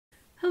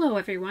Hello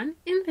everyone,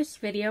 in this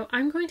video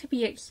I'm going to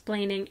be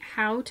explaining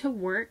how to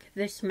work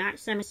this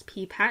Max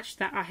MSP patch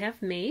that I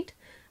have made.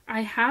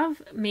 I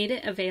have made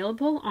it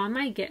available on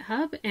my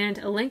GitHub and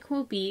a link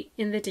will be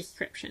in the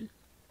description.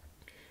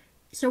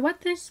 So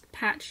what this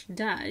patch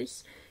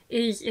does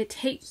is it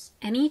takes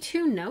any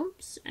two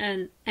notes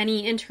and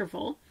any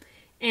interval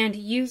and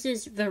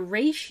uses the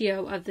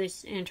ratio of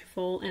this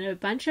interval and a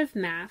bunch of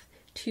math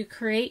to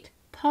create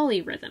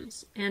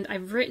polyrhythms, and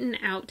I've written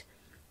out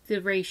the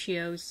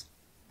ratios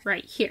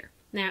right here.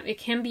 Now it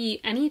can be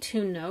any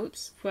two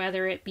notes,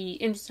 whether it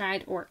be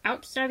inside or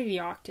outside of the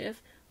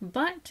octave,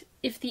 but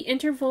if the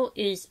interval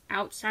is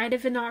outside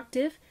of an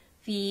octave,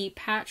 the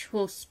patch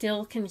will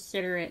still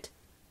consider it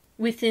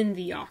within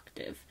the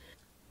octave.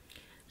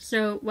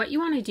 So what you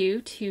want to do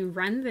to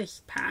run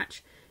this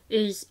patch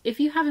is,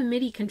 if you have a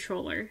MIDI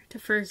controller, to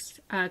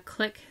first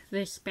click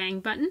this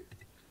bang button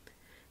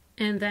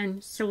and then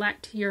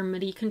select your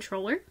MIDI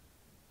controller.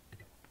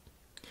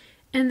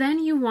 And then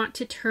you want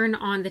to turn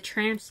on the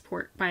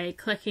transport by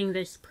clicking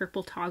this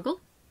purple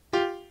toggle.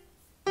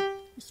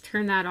 Just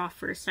turn that off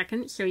for a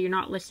second so you're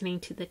not listening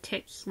to the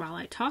ticks while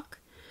I talk.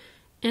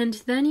 And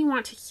then you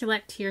want to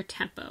select your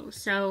tempo.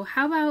 So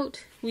how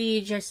about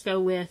we just go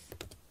with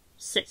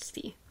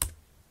 60.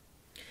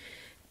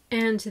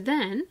 And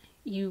then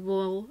you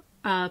will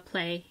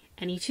play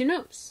any two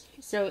notes.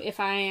 So if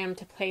I am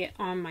to play it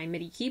on my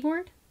MIDI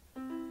keyboard,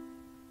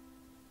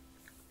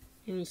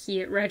 and you see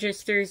it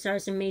registers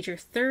as a major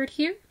third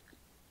here.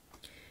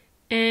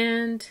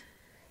 And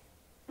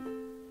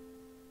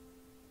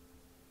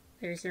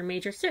there's your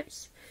major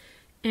sixth.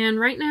 And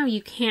right now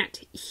you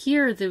can't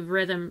hear the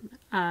rhythm,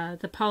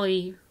 the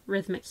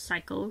polyrhythmic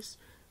cycles,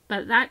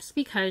 but that's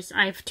because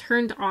I've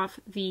turned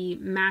off the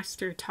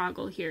master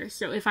toggle here.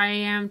 So if I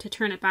am to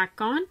turn it back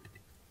on,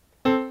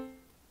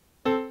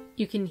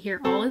 you can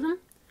hear all of them.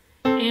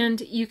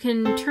 And you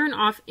can turn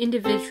off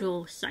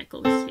individual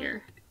cycles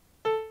here.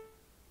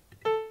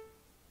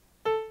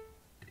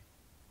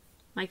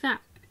 Like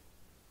that.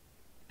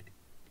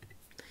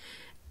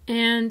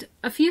 And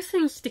a few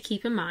things to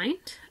keep in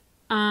mind.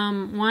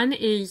 One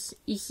is,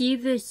 you see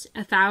this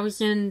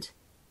 1000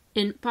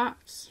 int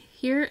box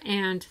here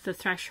and the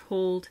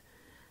threshold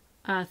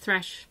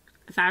thresh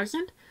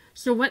 1000.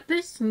 So what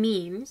this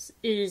means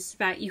is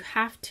that you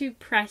have to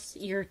press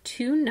your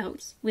two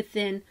notes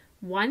within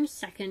 1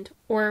 second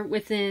or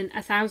within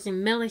 1000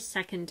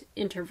 millisecond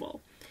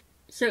interval.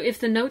 So if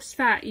the notes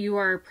that you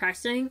are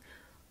pressing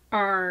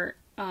are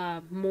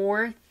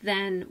more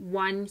than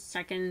 1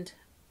 second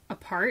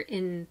apart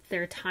in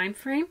their time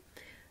frame,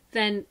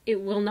 then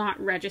it will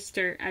not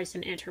register as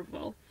an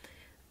interval.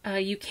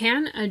 You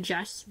can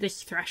adjust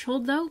this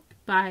threshold though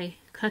by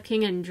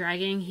clicking and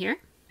dragging here,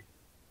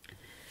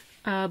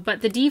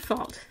 but the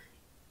default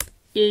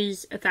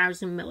is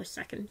 1000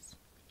 milliseconds.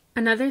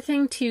 Another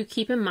thing to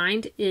keep in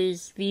mind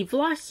is the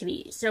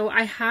velocity. So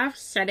I have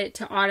set it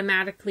to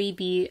automatically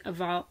be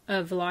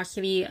a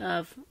velocity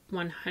of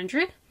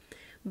 100.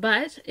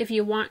 But if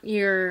you want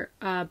your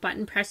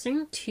button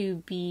pressing to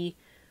be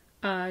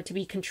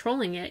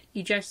controlling it,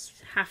 you just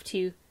have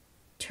to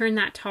turn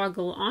that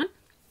toggle on.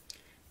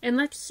 And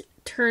let's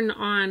turn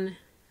on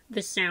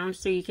the sound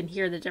so you can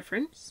hear the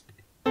difference.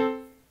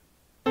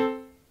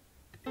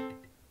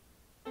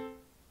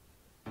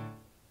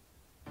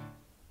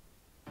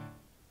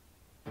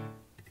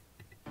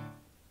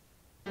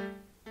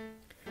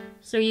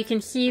 So you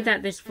can see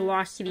that this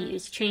velocity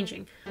is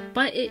changing,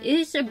 but it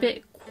is a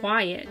bit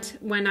quiet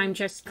when I'm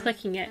just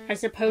clicking it,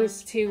 as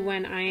opposed to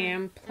when I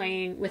am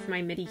playing with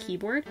my MIDI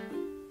keyboard.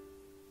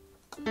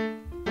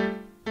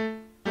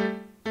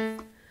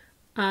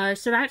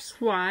 So that's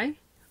why,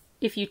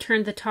 if you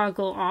turn the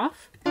toggle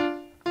off,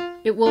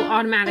 it will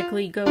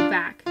automatically go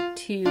back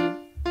to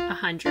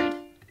 100.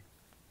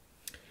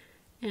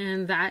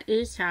 And that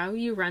is how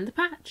you run the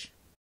patch.